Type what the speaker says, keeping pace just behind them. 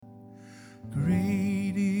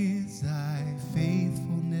Great is thy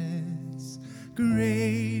faithfulness.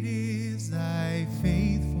 Great is thy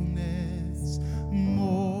faithfulness.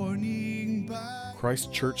 Morning by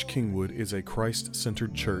Christ Church Kingwood is a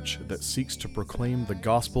Christ-centered church that seeks to proclaim the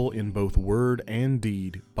gospel in both word and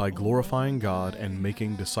deed by glorifying God and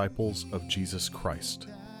making disciples of Jesus Christ.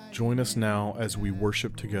 Join us now as we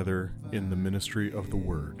worship together in the ministry of the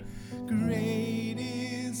Word. Great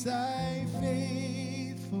is thy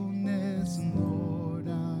faithfulness, Lord,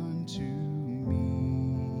 unto me.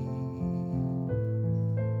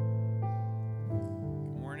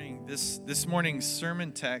 Morning. This morning's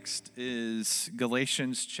sermon text is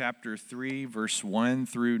Galatians chapter 3, verse 1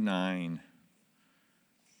 through 9.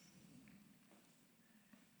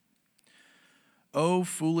 O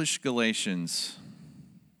foolish Galatians,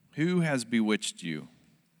 who has bewitched you?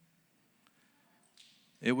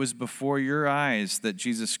 It was before your eyes that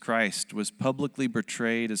Jesus Christ was publicly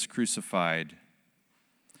betrayed as crucified.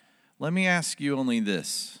 Let me ask you only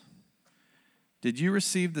this. Did you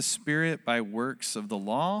receive the Spirit by works of the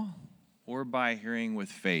law or by hearing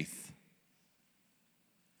with faith?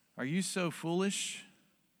 Are you so foolish?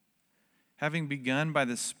 Having begun by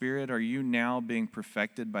the Spirit, are you now being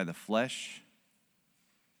perfected by the flesh?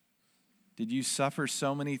 Did you suffer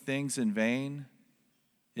so many things in vain,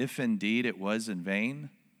 if indeed it was in vain?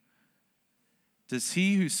 Does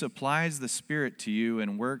he who supplies the Spirit to you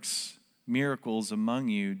and works miracles among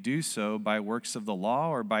you do so by works of the law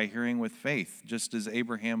or by hearing with faith, just as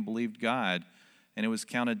Abraham believed God, and it was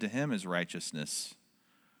counted to him as righteousness?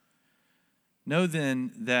 Know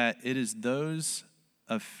then that it is those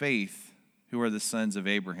of faith who are the sons of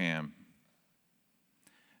Abraham.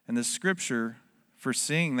 And the Scripture,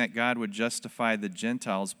 foreseeing that God would justify the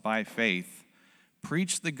Gentiles by faith,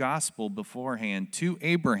 preached the gospel beforehand to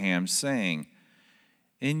Abraham, saying,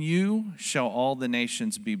 "In you shall all the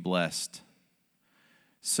nations be blessed."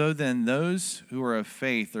 So then those who are of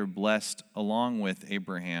faith are blessed along with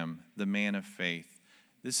Abraham, the man of faith.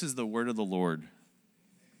 This is the word of the Lord.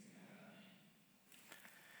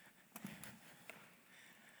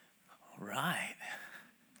 All right.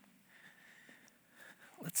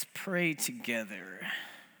 Let's pray together.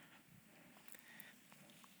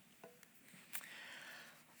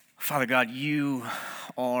 Father God, you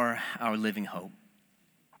are our living hope.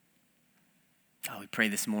 God, we pray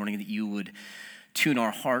this morning that you would tune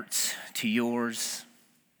our hearts to yours.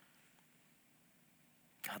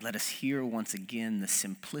 God, let us hear once again the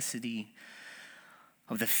simplicity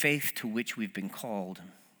of the faith to which we've been called,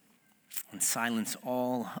 and silence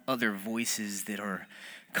all other voices that are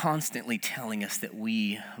constantly telling us that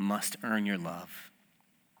we must earn your love.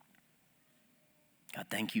 God,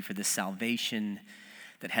 thank you for the salvation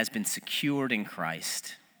that has been secured in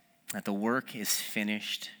Christ, that the work is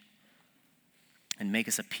finished, and make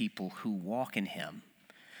us a people who walk in him,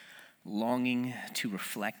 longing to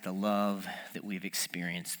reflect the love that we've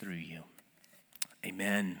experienced through you.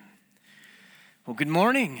 Amen. Well, good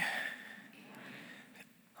morning.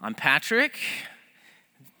 I'm Patrick.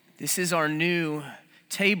 This is our new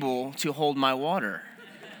table to hold my water,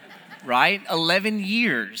 right? 11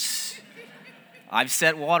 years I've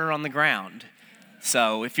set water on the ground.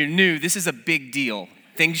 So if you're new, this is a big deal.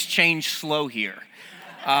 Things change slow here.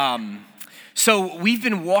 So we've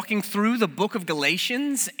been walking through the book of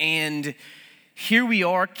Galatians, and here we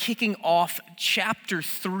are kicking off chapter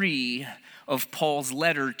 3 of Paul's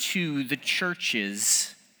letter to the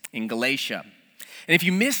churches in Galatia. And if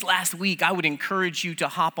you missed last week, I would encourage you to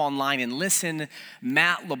hop online and listen.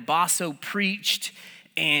 Matt Labasso preached,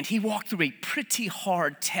 and he walked through a pretty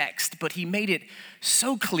hard text, but he made it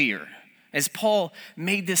so clear as Paul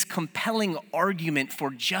made this compelling argument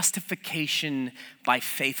for justification by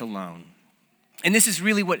faith alone. And this is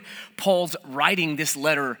really what Paul's writing this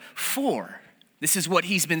letter for. This is what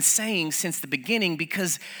he's been saying since the beginning,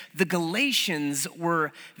 because the Galatians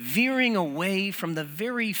were veering away from the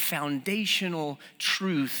very foundational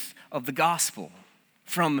truth of the gospel,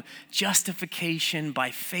 from justification by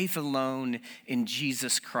faith alone in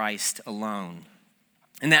Jesus Christ alone.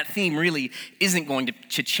 And that theme really isn't going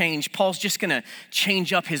to change. Paul's just going to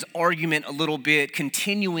change up his argument a little bit,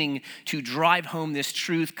 continuing to drive home this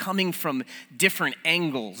truth, coming from different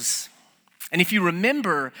angles. And if you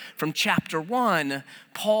remember from chapter 1,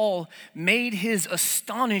 Paul made his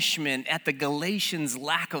astonishment at the Galatians'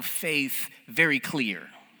 lack of faith very clear.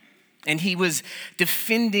 And he was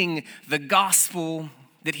defending the gospel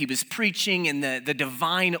that he was preaching and the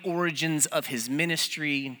divine origins of his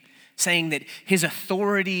ministry, saying that his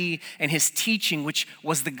authority and his teaching, which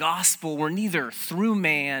was the gospel, were neither through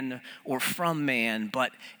man or from man,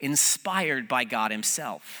 but inspired by God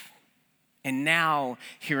himself. And now,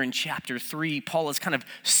 here in chapter 3, Paul is kind of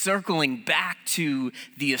circling back to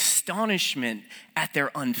the astonishment at their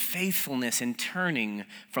unfaithfulness in turning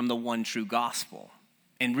from the one true gospel.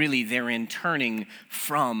 And really, therein turning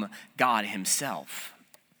from God himself.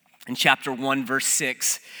 In chapter 1, verse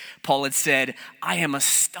 6, Paul had said, I am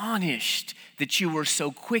astonished that you were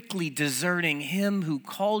so quickly deserting him who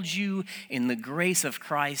called you in the grace of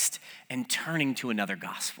Christ and turning to another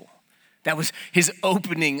gospel. That was his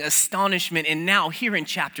opening astonishment. And now here in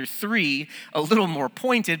chapter 3, a little more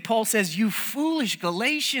pointed, Paul says, you foolish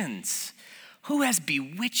Galatians, who has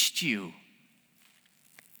bewitched you?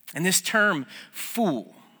 And this term,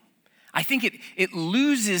 fool, I think it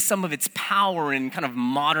loses some of its power in kind of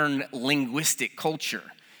modern linguistic culture.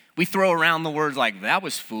 We throw around the words like, that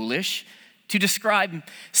was foolish, to describe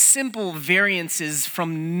simple variances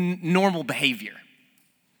from normal behavior.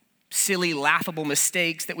 Silly, laughable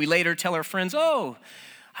mistakes that we later tell our friends, oh,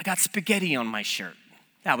 I got spaghetti on my shirt.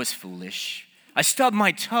 That was foolish. I stubbed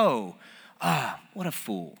my toe. What a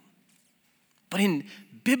fool. But in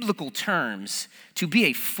biblical terms, to be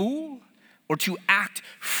a fool or to act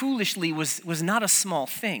foolishly was not a small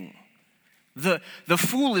thing. The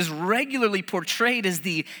fool is regularly portrayed as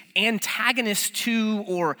the antagonist to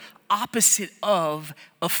or opposite of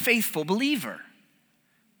a faithful believer.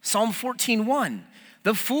 Psalm 14:1.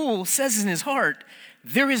 The fool says in his heart,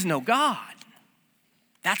 there is no God.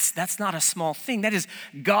 That's not a small thing. That is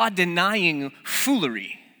God-denying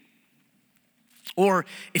foolery. Or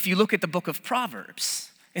if you look at the book of Proverbs,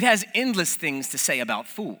 it has endless things to say about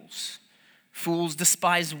fools. Fools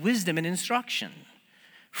despise wisdom and instruction.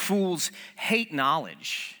 Fools hate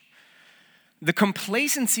knowledge. The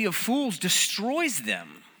complacency of fools destroys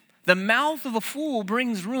them. The mouth of a fool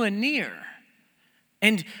brings ruin near.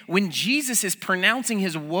 And when Jesus is pronouncing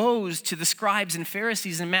his woes to the scribes and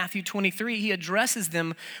Pharisees in Matthew 23, he addresses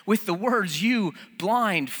them with the words, you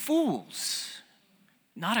blind fools.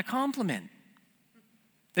 Not a compliment.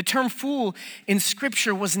 The term fool in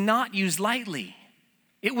Scripture was not used lightly.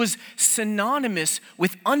 It was synonymous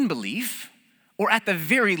with unbelief, or at the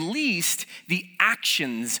very least, the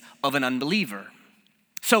actions of an unbeliever.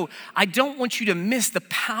 So I don't want you to miss the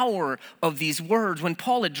power of these words when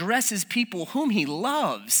Paul addresses people whom he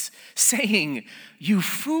loves, saying, you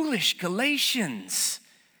foolish Galatians,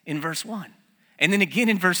 in verse 1. And then again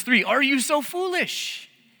in verse 3, are you so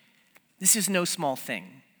foolish? This is no small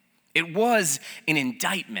thing. It was an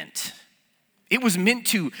indictment. It was meant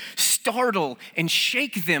to startle and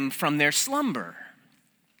shake them from their slumber.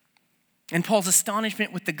 And Paul's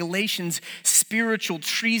astonishment with the Galatians' spiritual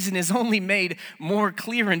treason is only made more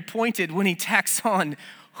clear and pointed when he tacks on,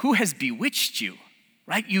 who has bewitched you?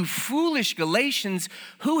 Right? You foolish Galatians,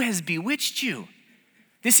 who has bewitched you?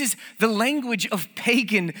 This is the language of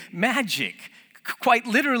pagan magic. Quite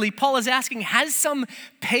literally, Paul is asking, has some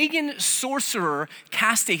pagan sorcerer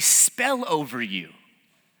cast a spell over you?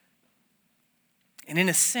 And in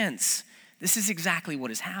a sense, this is exactly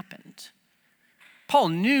what has happened. Paul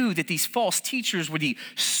knew that these false teachers were the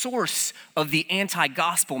source of the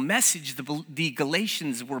anti-gospel message the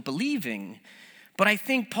Galatians were believing. But I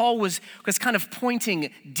think Paul was kind of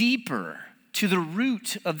pointing deeper to the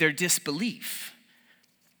root of their disbelief.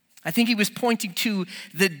 I think he was pointing to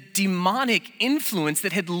the demonic influence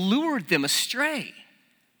that had lured them astray.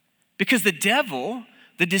 Because the devil,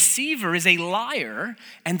 the deceiver, is a liar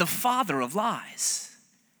and the father of lies.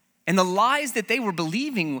 And the lies that they were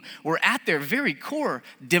believing were at their very core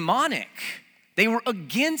demonic. They were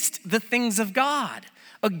against the things of God,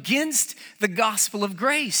 against the gospel of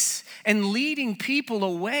grace, and leading people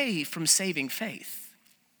away from saving faith.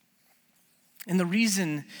 And the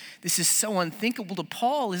reason this is so unthinkable to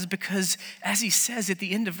Paul is because, as he says at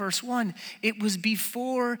the end of verse 1, it was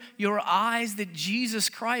before your eyes that Jesus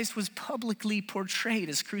Christ was publicly portrayed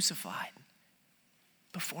as crucified.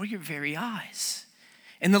 Before your very eyes.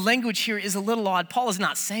 And the language here is a little odd. Paul is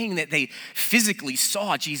not saying that they physically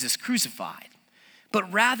saw Jesus crucified,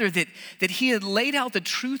 but rather that he had laid out the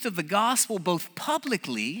truth of the gospel both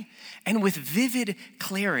publicly and with vivid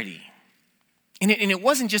clarity. And it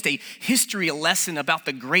wasn't just a history lesson about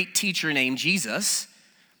the great teacher named Jesus.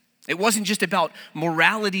 It wasn't just about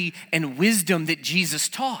morality and wisdom that Jesus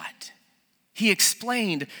taught. He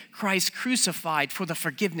explained Christ crucified for the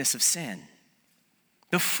forgiveness of sin.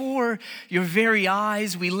 Before your very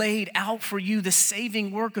eyes, we laid out for you the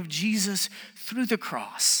saving work of Jesus through the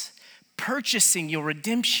cross, purchasing your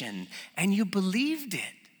redemption, and you believed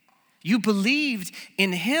it. You believed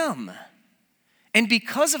in him. And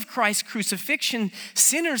because of Christ's crucifixion,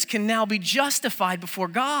 sinners can now be justified before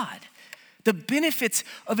God. The benefits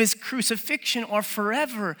of his crucifixion are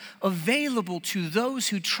forever available to those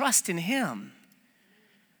who trust in him.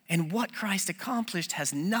 And what Christ accomplished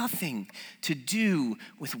has nothing to do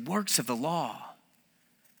with works of the law.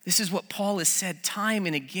 This is what Paul has said time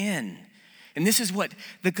and again. And this is what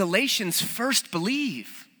the Galatians first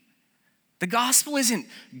believe. The gospel isn't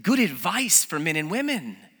good advice for men and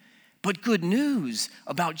women, but good news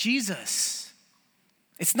about Jesus.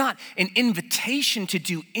 It's not an invitation to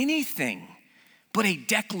do anything, but a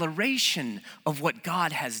declaration of what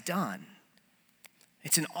God has done.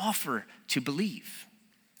 It's an offer to believe.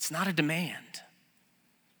 It's not a demand.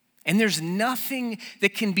 And there's nothing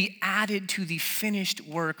that can be added to the finished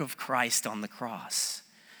work of Christ on the cross.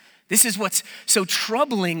 This is what's so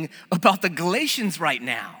troubling about the Galatians right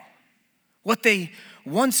now. What they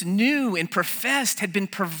once knew and professed had been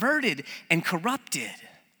perverted and corrupted.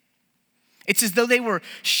 It's as though they were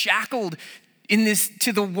shackled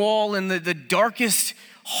to the wall in the darkest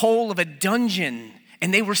hole of a dungeon,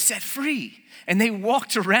 and they were set free. And they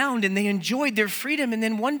walked around and they enjoyed their freedom. And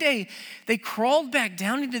then one day they crawled back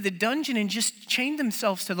down into the dungeon and just chained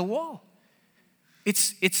themselves to the wall.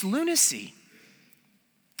 It's lunacy.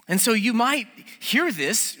 And so you might hear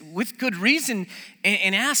this with good reason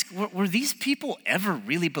and ask, were these people ever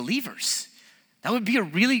really believers? That would be a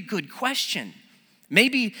really good question.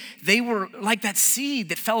 Maybe they were like that seed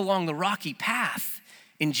that fell along the rocky path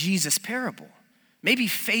in Jesus' parable. Maybe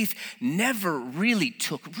faith never really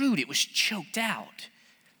took root. It was choked out.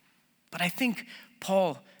 But I think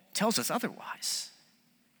Paul tells us otherwise.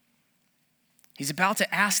 He's about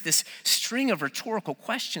to ask this string of rhetorical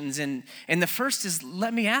questions. And the first is,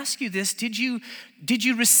 let me ask you this. Did you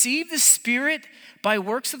receive the Spirit by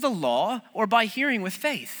works of the law or by hearing with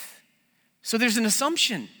faith? So there's an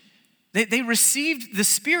assumption. They received the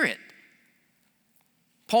Spirit.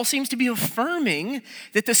 Paul seems to be affirming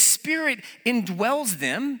that the Spirit indwells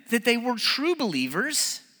them, that they were true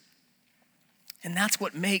believers. And that's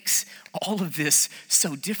what makes all of this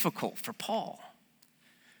so difficult for Paul.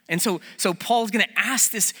 And so Paul's going to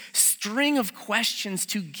ask this string of questions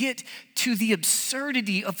to get to the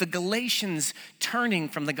absurdity of the Galatians turning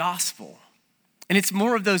from the gospel. And it's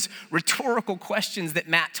more of those rhetorical questions that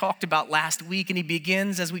Matt talked about last week. And he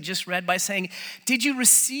begins, as we just read, by saying, did you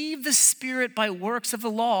receive the Spirit by works of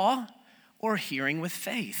the law or hearing with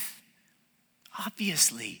faith?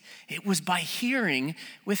 Obviously, it was by hearing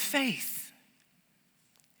with faith.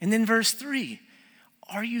 And then verse 3,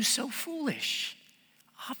 are you so foolish?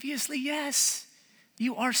 Obviously, yes,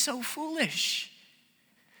 you are so foolish.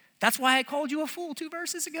 That's why I called you a fool 2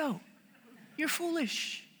 verses ago. You're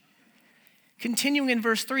foolish. Continuing in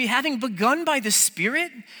verse 3, having begun by the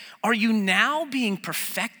Spirit, are you now being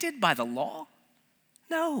perfected by the law?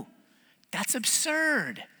 No, that's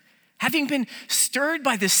absurd. Having been stirred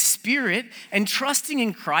by the Spirit and trusting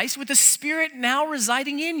in Christ, with the Spirit now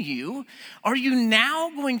residing in you, are you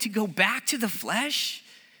now going to go back to the flesh,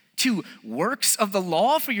 to works of the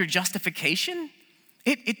law for your justification?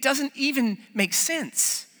 It doesn't even make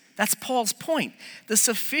sense. That's Paul's point. The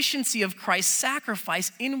sufficiency of Christ's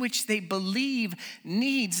sacrifice in which they believe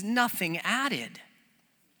needs nothing added.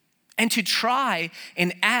 And to try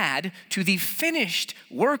and add to the finished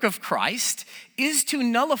work of Christ is to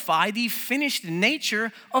nullify the finished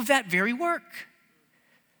nature of that very work.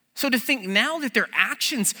 So to think now that their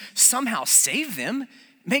actions somehow save them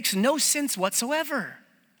makes no sense whatsoever.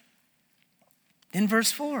 In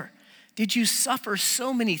verse 4, did you suffer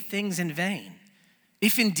so many things in vain?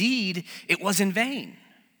 If indeed it was in vain.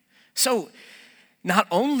 So not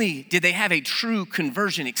only did they have a true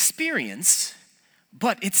conversion experience,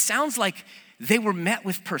 but it sounds like they were met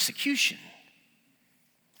with persecution.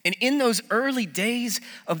 And in those early days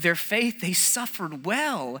of their faith, they suffered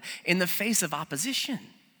well in the face of opposition.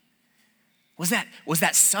 Was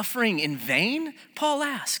that suffering in vain? Paul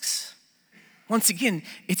asks. Once again,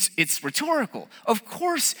 it's rhetorical. Of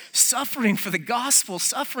course, suffering for the gospel,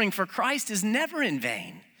 suffering for Christ is never in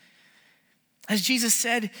vain. As Jesus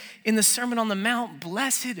said in the Sermon on the Mount,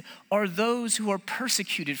 blessed are those who are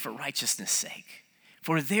persecuted for righteousness' sake,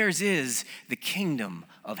 for theirs is the kingdom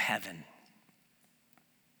of heaven.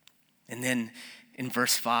 And then in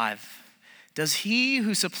verse 5, does he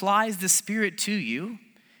who supplies the Spirit to you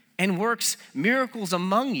and works miracles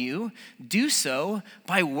among you do so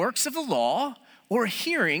by works of the law or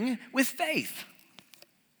hearing with faith?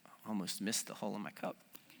 Almost missed the hole in my cup.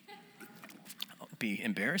 That would be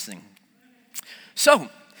embarrassing. So,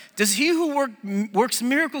 does he who works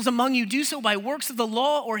miracles among you do so by works of the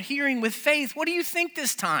law or hearing with faith? What do you think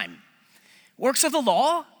this time? Works of the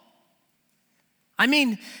law? I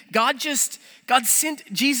mean, God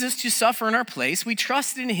sent Jesus to suffer in our place. We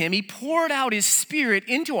trusted in him. He poured out his Spirit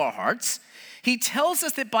into our hearts. He tells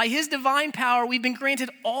us that by his divine power, we've been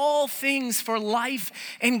granted all things for life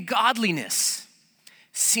and godliness.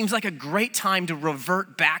 Seems like a great time to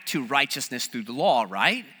revert back to righteousness through the law,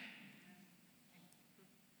 right?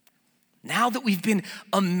 Now that we've been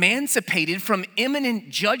emancipated from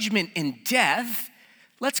imminent judgment and death,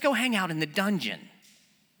 let's go hang out in the dungeon.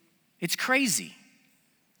 It's crazy.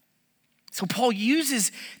 So Paul uses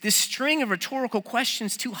this string of rhetorical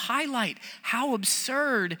questions to highlight how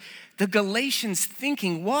absurd the Galatians'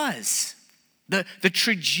 thinking was, the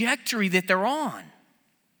trajectory that they're on.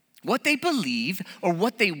 What they believe or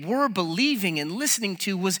what they were believing and listening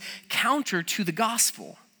to was counter to the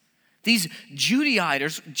gospel. These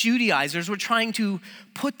Judaizers were trying to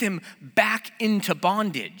put them back into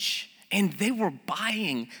bondage, and they were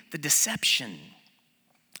buying the deception.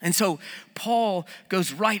 And so Paul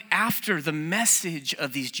goes right after the message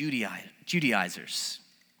of these Judaizers.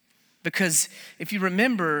 Because if you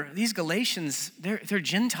remember, these Galatians, they're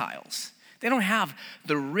Gentiles. They don't have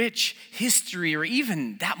the rich history or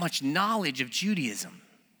even that much knowledge of Judaism.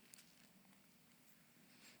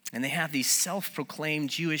 And they have these self-proclaimed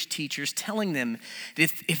Jewish teachers telling them that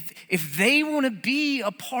if they want to be a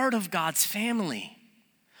part of God's family,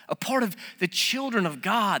 a part of the children of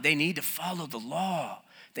God, they need to follow the law.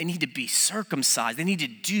 They need to be circumcised. They need to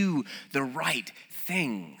do the right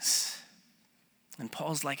things. And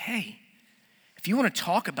Paul's like, hey, if you want to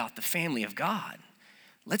talk about the family of God,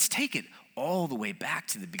 let's take it all the way back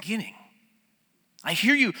to the beginning. I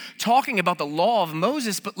hear you talking about the law of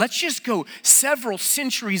Moses, but let's just go several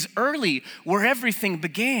centuries early where everything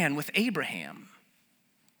began with Abraham.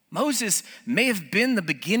 Moses may have been the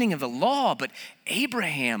beginning of the law, but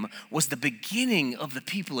Abraham was the beginning of the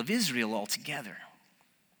people of Israel altogether.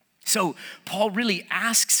 So Paul really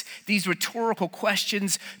asks these rhetorical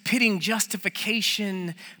questions, pitting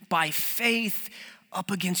justification by faith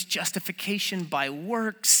up against justification by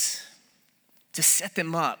works, to set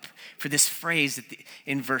them up for this phrase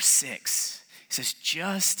in verse 6. It says,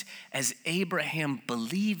 just as Abraham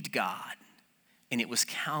believed God, and it was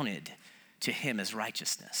counted to him as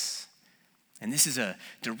righteousness. And this is a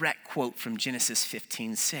direct quote from Genesis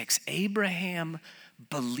 15:6. Abraham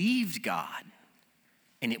believed God,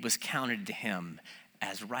 and it was counted to him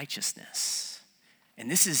as righteousness. And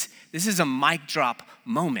this is a mic drop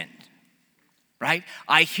moment, right?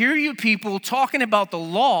 I hear you people talking about the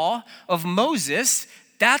law of Moses.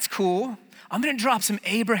 That's cool. I'm going to drop some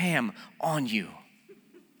Abraham on you.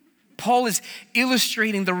 Paul is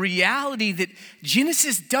illustrating the reality that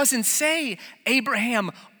Genesis doesn't say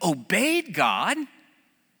Abraham obeyed God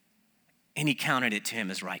and he counted it to him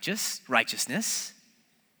as righteousness.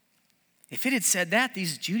 If it had said that,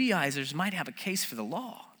 these Judaizers might have a case for the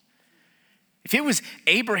law. If it was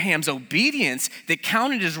Abraham's obedience that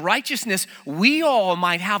counted as righteousness, we all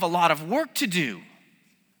might have a lot of work to do.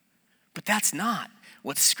 But that's not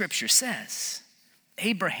what Scripture says.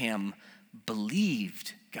 Abraham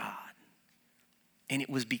believed God. And it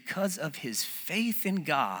was because of his faith in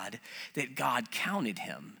God that God counted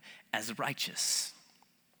him as righteous.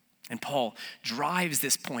 And Paul drives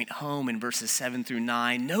this point home in verses 7 through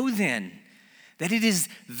 9. Know then that it is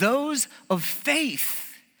those of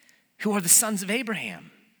faith who are the sons of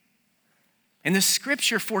Abraham. And the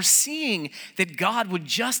Scripture, foreseeing that God would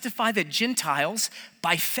justify the Gentiles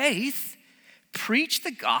by faith, preached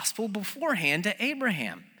the gospel beforehand to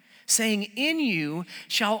Abraham, saying, in you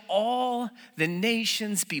shall all the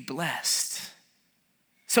nations be blessed.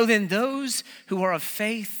 So then those who are of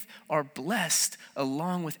faith are blessed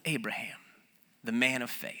along with Abraham, the man of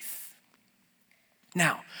faith.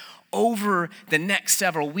 Now, over the next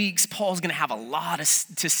several weeks, Paul's going to have a lot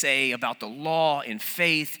to say about the law and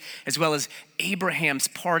faith, as well as Abraham's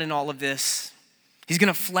part in all of this. He's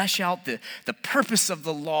going to flesh out the purpose of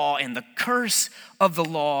the law and the curse of the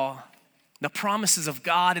law, the promises of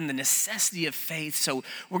God and the necessity of faith. So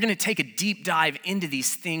we're going to take a deep dive into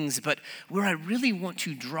these things, but where I really want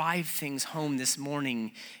to drive things home this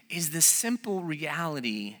morning is the simple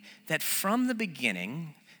reality that from the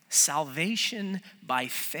beginning, salvation by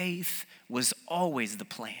faith was always the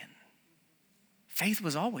plan. Faith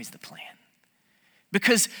was always the plan.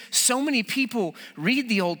 Because so many people read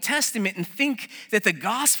the Old Testament and think that the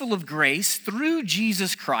gospel of grace through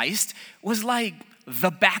Jesus Christ was like the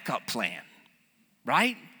backup plan.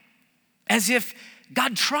 Right? As if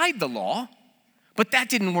God tried the law, but that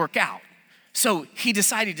didn't work out. So he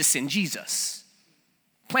decided to send Jesus.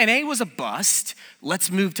 Plan A was a bust.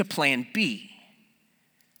 Let's move to plan B.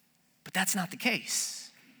 But that's not the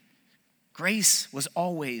case. Grace was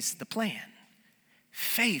always the plan.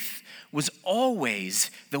 Faith was always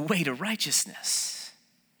the way to righteousness.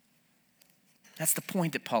 That's the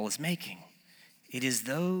point that Paul is making. It is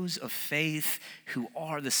those of faith who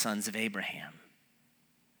are the sons of Abraham.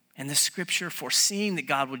 And the scripture, foreseeing that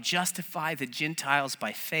God would justify the Gentiles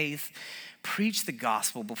by faith, preached the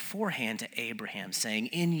gospel beforehand to Abraham, saying,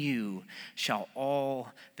 "In you shall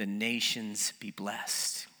all the nations be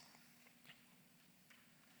blessed."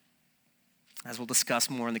 As we'll discuss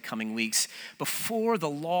more in the coming weeks, before the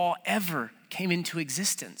law ever came into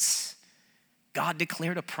existence, God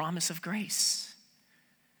declared a promise of grace,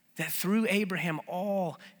 that through Abraham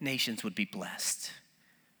all nations would be blessed.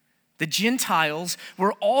 The Gentiles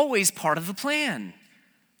were always part of the plan.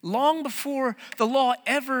 Long before the law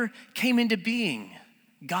ever came into being,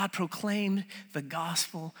 God proclaimed the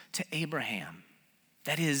gospel to Abraham.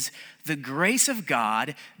 That is, the grace of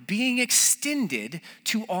God being extended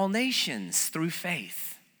to all nations through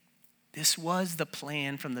faith. This was the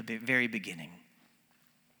plan from the very beginning.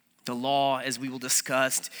 The law, as we will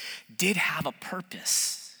discuss, did have a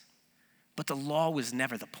purpose, but the law was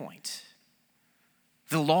never the point.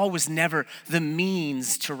 The law was never the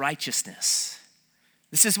means to righteousness.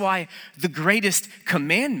 This is why the greatest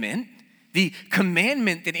commandment, the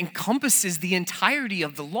commandment that encompasses the entirety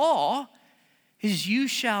of the law, is you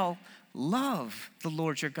shall love the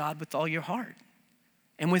Lord your God with all your heart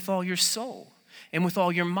and with all your soul and with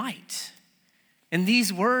all your might. And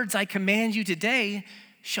these words I command you today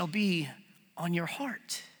shall be on your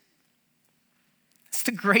heart. It's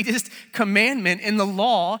the greatest commandment in the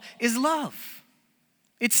law is love.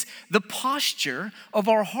 It's the posture of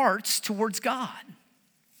our hearts towards God.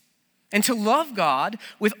 And to love God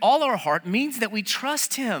with all our heart means that we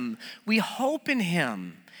trust him, we hope in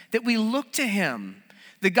him, that we look to him,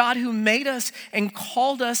 the God who made us and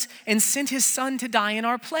called us and sent his son to die in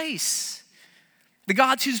our place. The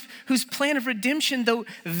God whose plan of redemption, though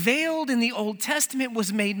veiled in the Old Testament,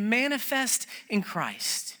 was made manifest in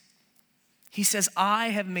Christ. He says, I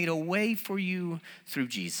have made a way for you through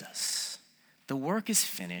Jesus. The work is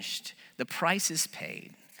finished. The price is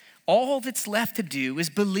paid. All that's left to do is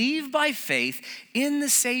believe by faith in the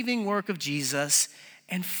saving work of Jesus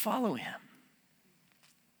and follow him.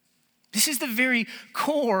 This is the very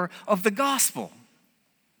core of the gospel.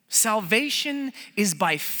 Salvation is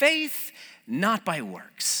by faith, not by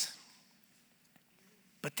works.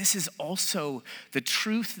 But this is also the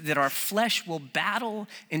truth that our flesh will battle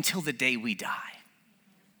until the day we die.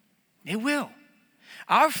 It will.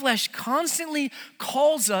 Our flesh constantly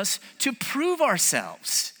calls us to prove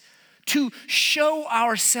ourselves, to show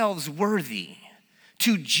ourselves worthy,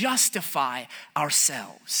 to justify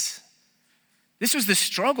ourselves. This was the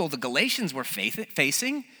struggle the Galatians were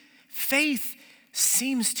facing. Faith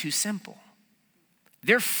seems too simple.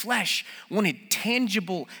 Their flesh wanted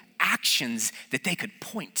tangible actions that they could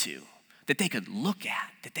point to, that they could look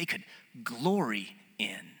at, that they could glory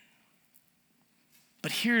in.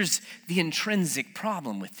 But here's the intrinsic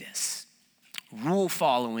problem with this. Rule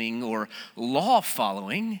following or law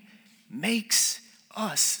following makes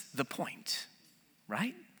us the point,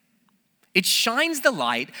 right? It shines the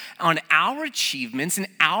light on our achievements and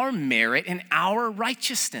our merit and our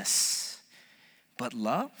righteousness. But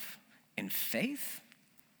love and faith,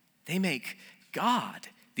 they make God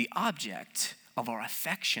the object of our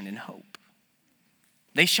affection and hope.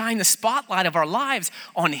 They shine the spotlight of our lives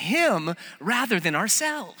on him rather than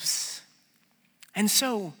ourselves. And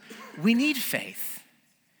so we need faith.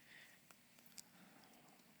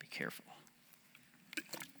 Be careful.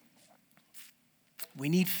 We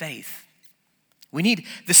need faith. We need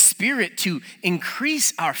the Spirit to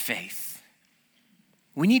increase our faith.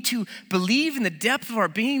 We need to believe in the depth of our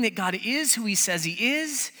being that God is who he says he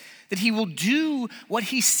is, that he will do what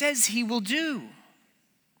he says he will do.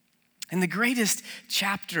 And the greatest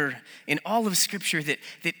chapter in all of Scripture that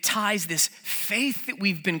ties this faith that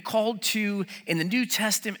we've been called to in the New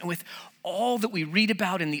Testament with all that we read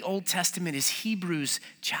about in the Old Testament is Hebrews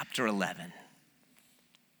chapter 11. It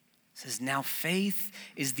says, now faith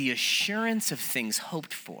is the assurance of things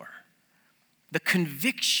hoped for, the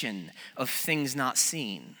conviction of things not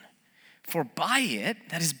seen. For by it,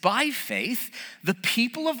 that is by faith, the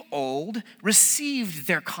people of old received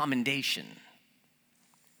their commendation.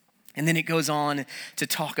 And then it goes on to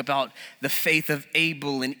talk about the faith of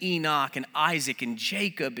Abel and Enoch and Isaac and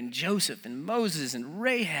Jacob and Joseph and Moses and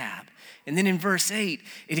Rahab. And then in verse 8,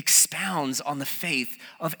 it expounds on the faith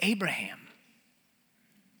of Abraham.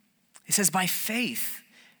 It says, by faith,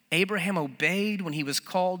 Abraham obeyed when he was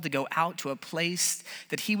called to go out to a place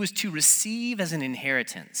that he was to receive as an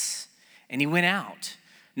inheritance. And he went out,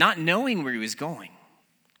 not knowing where he was going.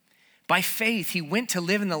 By faith, he went to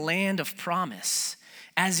live in the land of promise,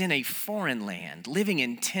 as in a foreign land, living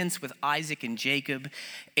in tents with Isaac and Jacob,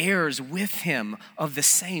 heirs with him of the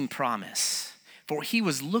same promise. For he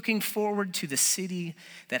was looking forward to the city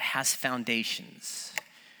that has foundations,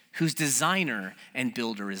 whose designer and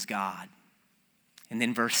builder is God. And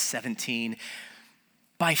then verse 17,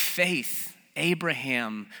 by faith,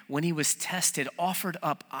 Abraham, when he was tested, offered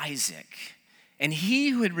up Isaac. And he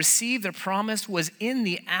who had received the promise was in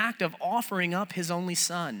the act of offering up his only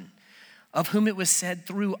son, of whom it was said,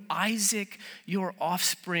 through Isaac your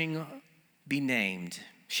offspring be named.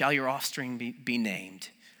 Shall your offspring be named?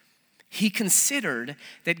 He considered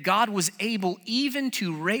that God was able even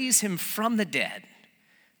to raise him from the dead,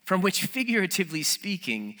 from which, figuratively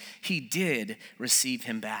speaking, he did receive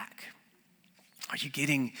him back. Are you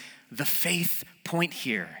getting the faith point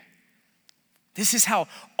here? This is how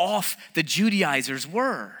off the Judaizers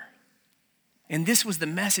were. And this was the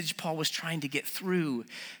message Paul was trying to get through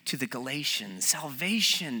to the Galatians.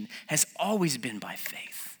 Salvation has always been by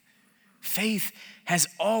faith. Faith has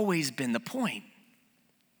always been the point.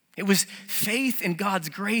 It was faith in God's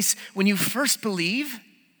grace when you first believe.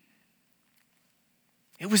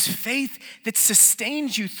 It was faith that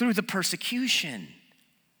sustained you through the persecution.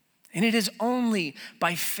 And it is only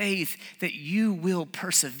by faith that you will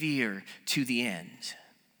persevere to the end.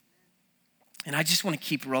 And I just want to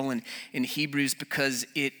keep rolling in Hebrews because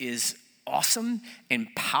it is awesome and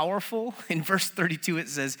powerful. In verse 32 it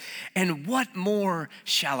says, and what more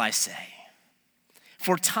shall I say?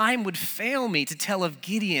 For time would fail me to tell of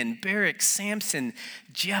Gideon, Barak, Samson,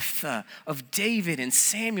 Jephthah, of David and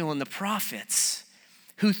Samuel and the prophets,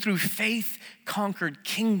 who through faith conquered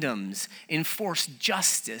kingdoms, enforced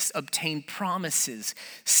justice, obtained promises,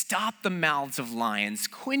 stopped the mouths of lions,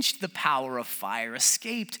 quenched the power of fire,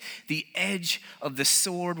 escaped the edge of the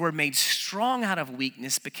sword, were made strong out of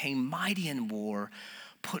weakness, became mighty in war,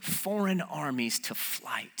 put foreign armies to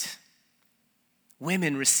flight.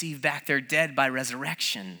 Women received back their dead by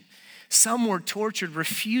resurrection. Some were tortured,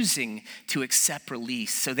 refusing to accept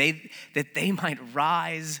release so that they might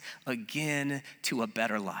rise again to a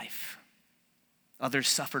better life. Others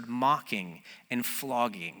suffered mocking and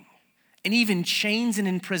flogging, and even chains and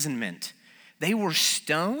imprisonment. They were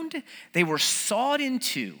stoned, they were sawed in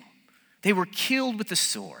two, they were killed with the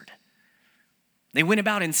sword. They went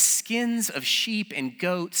about in skins of sheep and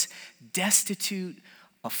goats, destitute,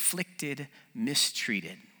 afflicted,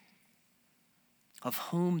 mistreated, of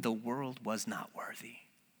whom the world was not worthy,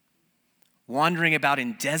 wandering about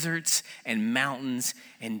in deserts and mountains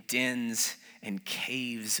and dens and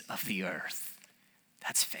caves of the earth.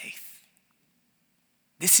 That's faith.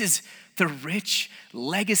 This is the rich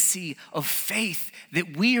legacy of faith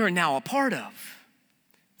that we are now a part of.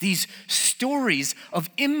 These stories of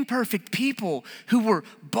imperfect people who were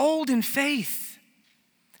bold in faith,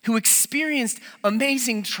 who experienced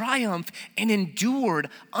amazing triumph and endured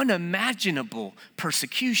unimaginable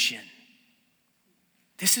persecution.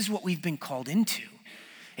 This is what we've been called into,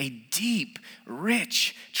 a deep,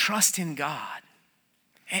 rich trust in God.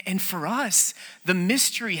 And for us, the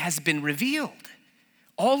mystery has been revealed.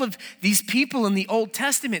 All of these people in the Old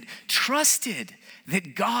Testament trusted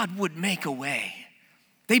that God would make a way.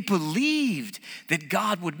 They believed that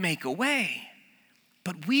God would make a way.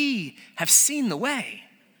 But we have seen the way.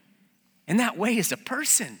 And that way is a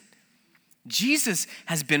person. Jesus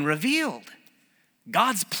has been revealed.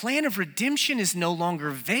 God's plan of redemption is no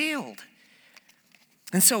longer veiled.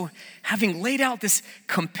 And so, having laid out this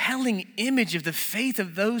compelling image of the faith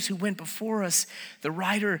of those who went before us, the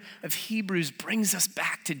writer of Hebrews brings us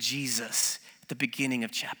back to Jesus at the beginning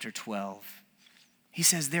of chapter 12. He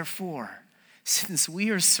says, therefore, since we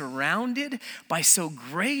are surrounded by so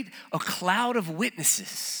great a cloud of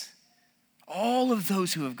witnesses, all of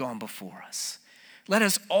those who have gone before us, let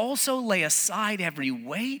us also lay aside every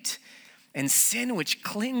weight and sin which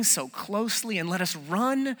clings so closely, and let us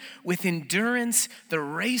run with endurance the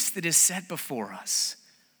race that is set before us,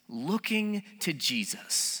 looking to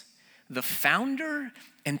Jesus, the founder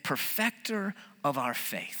and perfecter of our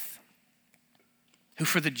faith, who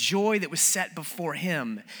for the joy that was set before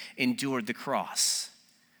him endured the cross,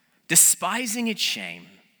 despising its shame,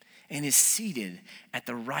 and is seated at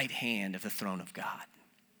the right hand of the throne of God.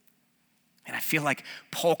 And I feel like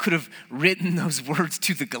Paul could have written those words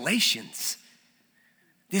to the Galatians.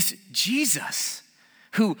 This Jesus,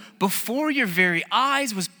 who before your very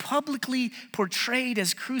eyes was publicly portrayed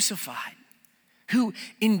as crucified, who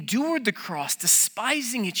endured the cross,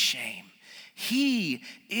 despising its shame, he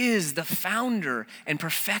is the founder and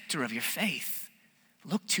perfecter of your faith.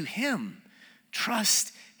 Look to him,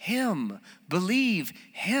 trust him, believe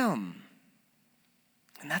him.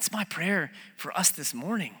 And that's my prayer for us this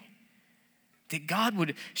morning, that God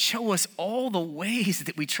would show us all the ways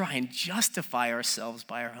that we try and justify ourselves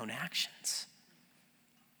by our own actions.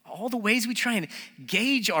 All the ways we try and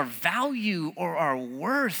gauge our value or our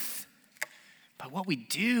worth by what we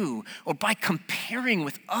do or by comparing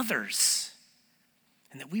with others.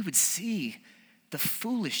 And that we would see the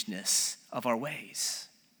foolishness of our ways.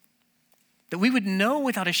 That we would know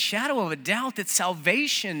without a shadow of a doubt that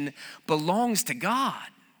salvation belongs to God.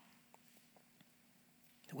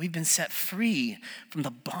 That we've been set free from the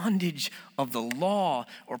bondage of the law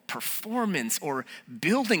or performance or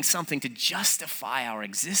building something to justify our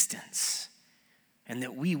existence. And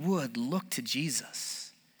that we would look to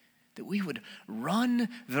Jesus. That we would run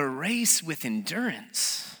the race with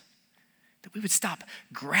endurance. That we would stop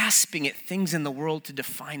grasping at things in the world to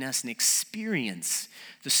define us and experience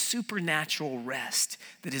the supernatural rest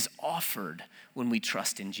that is offered when we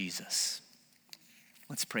trust in Jesus.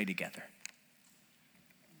 Let's pray together.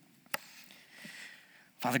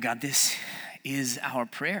 Father God, this is our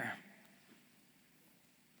prayer.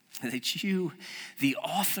 That you, the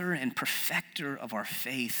author and perfecter of our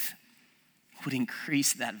faith, would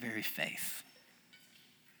increase that very faith.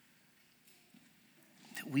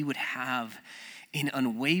 That we would have an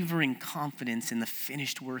unwavering confidence in the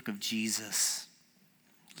finished work of Jesus,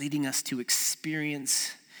 leading us to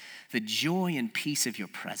experience the joy and peace of your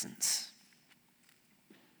presence.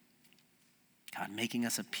 God, making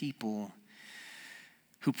us a people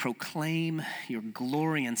who proclaim your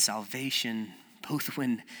glory and salvation both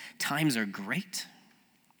when times are great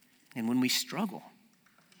and when we struggle,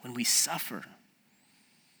 when we suffer,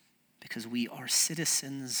 because we are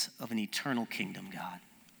citizens of an eternal kingdom, God.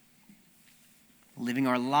 Living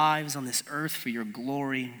our lives on this earth for your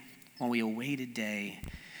glory while we await a day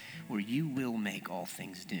where you will make all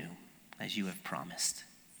things new, as you have promised.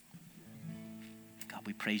 God,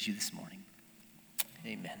 we praise you this morning.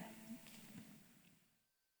 Amen.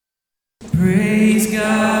 Praise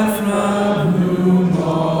God from whom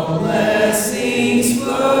all blessings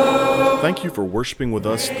flow. Thank you for worshiping with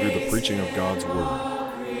us through the preaching of God's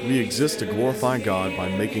Word. We exist to glorify God by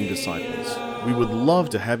making disciples. We would love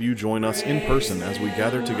to have you join us in person as we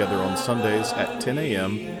gather together on Sundays at 10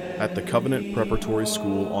 a.m. at the Covenant Preparatory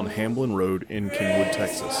School on Hamblin Road in Kingwood,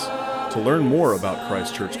 Texas. To learn more about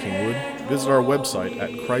Christ Church Kingwood, visit our website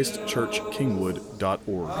at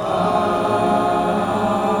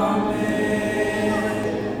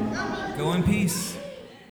christchurchkingwood.org. Go in peace.